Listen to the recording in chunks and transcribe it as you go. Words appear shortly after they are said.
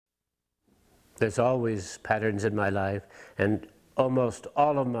There's always patterns in my life, and almost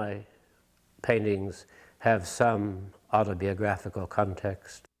all of my paintings have some autobiographical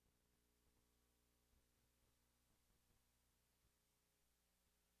context.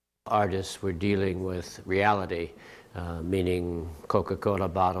 Artists were dealing with reality, meaning Coca-Cola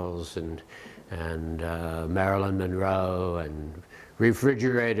bottles and Marilyn Monroe and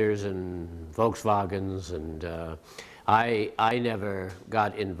refrigerators and Volkswagens, and I never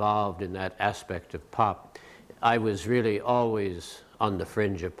got involved in that aspect of pop. I was really always on the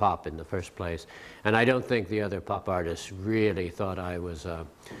fringe of pop in the first place, and I don't think the other pop artists really thought I was a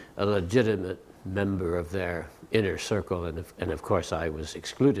legitimate member of their inner circle, and of course I was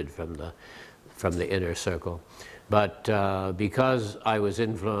excluded from the inner circle. But because I was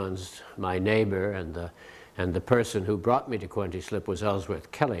influenced, my neighbor and the person who brought me to Quinte Slip was Ellsworth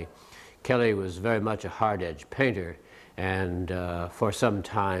Kelly. Kelly was very much a hard-edge painter, and for some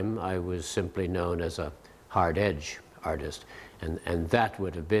time I was simply known as a hard-edge artist, and that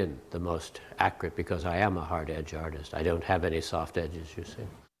would have been the most accurate, because I am a hard-edge artist. I don't have any soft edges, you see.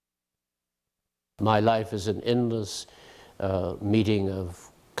 My life is an endless meeting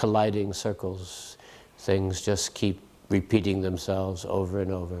of colliding circles. Things just keep repeating themselves over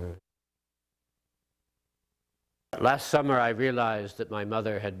and over. Last summer I realized that my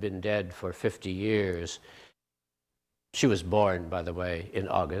mother had been dead for 50 years. She was born, by the way, in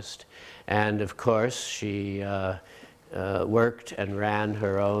August, and of course she worked and ran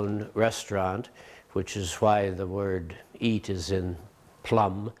her own restaurant, which is why the word eat is in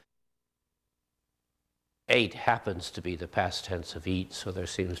plum. Ate happens to be the past tense of eat, so there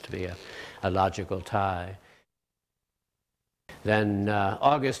seems to be a logical tie. Then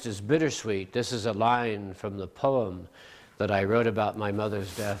August is bittersweet. This is a line from the poem that I wrote about my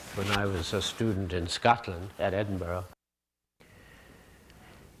mother's death when I was a student in Scotland at Edinburgh.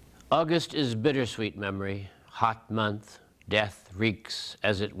 August is bittersweet memory, hot month, death reeks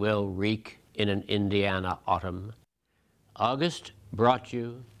as it will reek in an Indiana autumn. August brought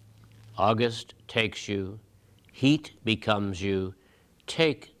you, August takes you, heat becomes you,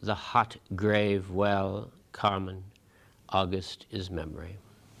 take the hot grave well, Carmen, August is memory.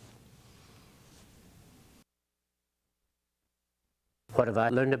 What have I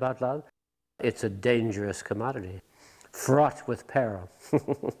learned about love? It's a dangerous commodity, fraught with peril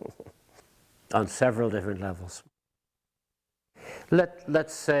on several different levels.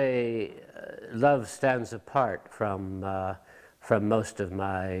 Let's say love stands apart from most of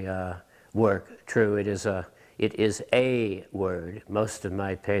my work. True, it is a word. Most of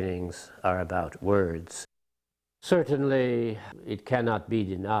my paintings are about words. Certainly, it cannot be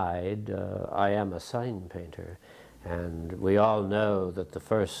denied, I am a sign painter, and we all know that the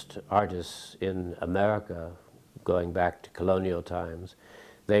first artists in America, going back to colonial times,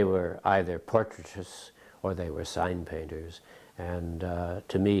 they were either portraitists or they were sign painters. And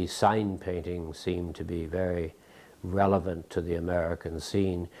to me, sign painting seemed to be very relevant to the American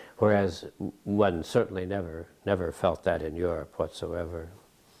scene, whereas one certainly never felt that in Europe whatsoever.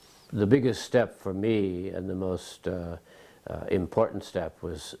 The biggest step for me, and the most important step,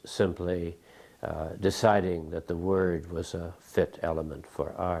 was simply deciding that the word was a fit element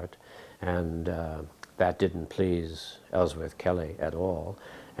for art, and that didn't please Ellsworth Kelly at all,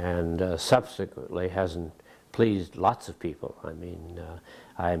 and subsequently hasn't pleased lots of people. I mean,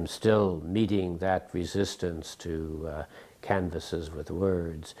 I'm still meeting that resistance to canvases with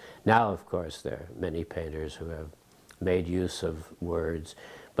words. Now, of course, there are many painters who have made use of words,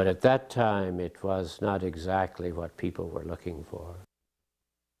 but at that time it was not exactly what people were looking for.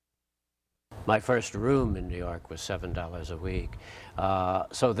 My first room in New York was $7 a week.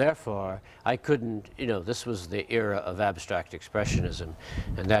 So therefore, I couldn't, this was the era of abstract expressionism,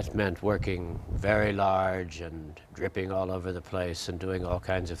 and that meant working very large and dripping all over the place and doing all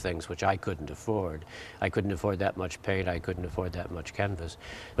kinds of things which I couldn't afford. I couldn't afford that much paint, I couldn't afford that much canvas.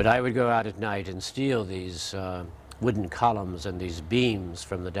 But I would go out at night and steal these wooden columns and these beams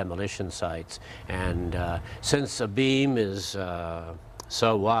from the demolition sites, and since a beam is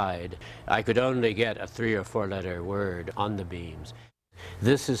so wide, I could only get a 3 or 4 letter word on the beams.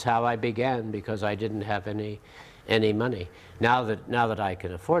 This is how I began, because I didn't have any money. Now that I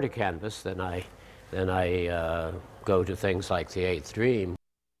can afford a canvas, then I go to things like the Eighth Dream.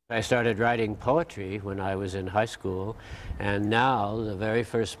 I started writing poetry when I was in high school, and now the very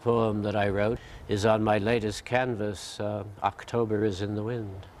first poem that I wrote is on my latest canvas, October is in the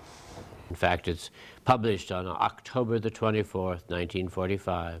Wind. In fact, it's published on October the 24th,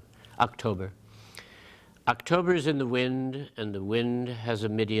 1945. October. October's in the wind, and the wind has a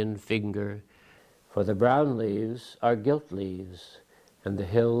Midian finger, for the brown leaves are gilt leaves, and the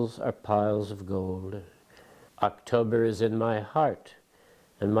hills are piles of gold. October is in my heart,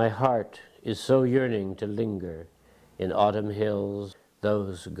 and my heart is so yearning to linger in autumn hills,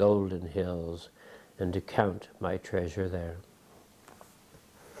 those golden hills, and to count my treasure there.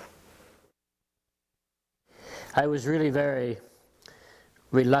 I was really very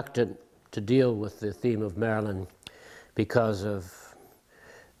reluctant to deal with the theme of Maryland because of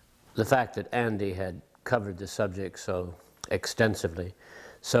the fact that Andy had covered the subject so extensively.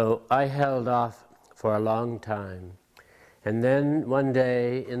 So I held off for a long time. And then one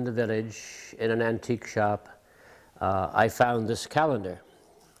day in the village, in an antique shop, I found this calendar,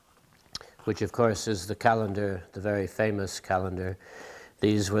 which of course is the calendar, the very famous calendar.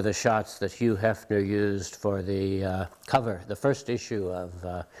 These were the shots that Hugh Hefner used for the cover, the first issue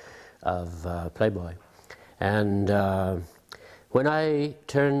of Playboy. And when I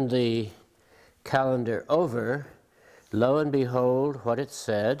turned the calendar over, lo and behold, what it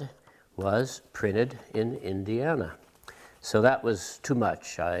said was printed in Indiana. So that was too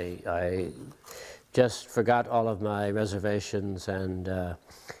much. I just forgot all of my reservations and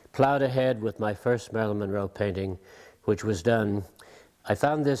plowed ahead with my first Marilyn Monroe painting, which was done. I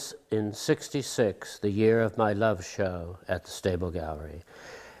found this in '66, the year of my love show at the Stable Gallery.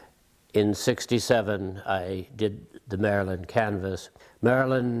 In '67, I did the Marilyn canvas.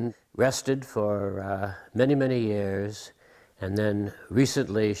 Marilyn rested for many, many years, and then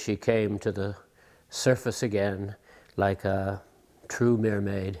recently she came to the surface again like a true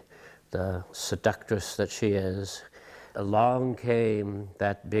mermaid, the seductress that she is. Along came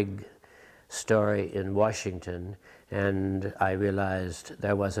that big story in Washington, and I realized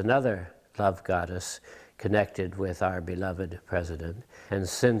there was another love goddess connected with our beloved president. And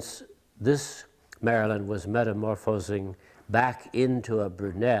since this Marilyn was metamorphosing back into a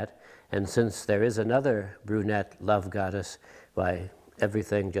brunette, and since there is another brunette love goddess, why,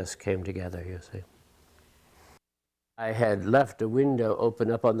 everything just came together, you see. I had left a window open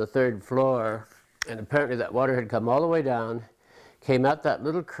up on the 3rd floor, and apparently that water had come all the way down, came out that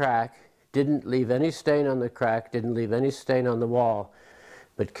little crack, didn't leave any stain on the crack, didn't leave any stain on the wall,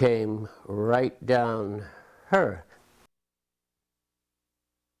 but came right down her.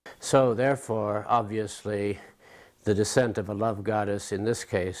 So therefore, obviously, the descent of a love goddess in this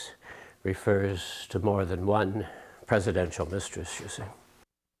case refers to more than one presidential mistress, you see.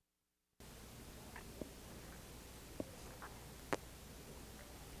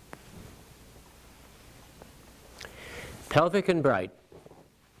 Pelvic and bright.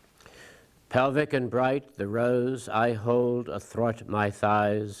 Pelvic and bright, the rose I hold athwart my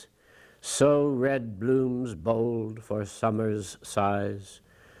thighs, so red blooms bold for summer's sighs.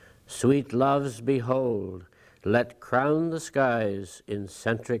 Sweet loves, behold, let crown the skies in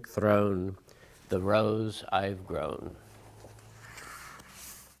centric throne the rose I've grown.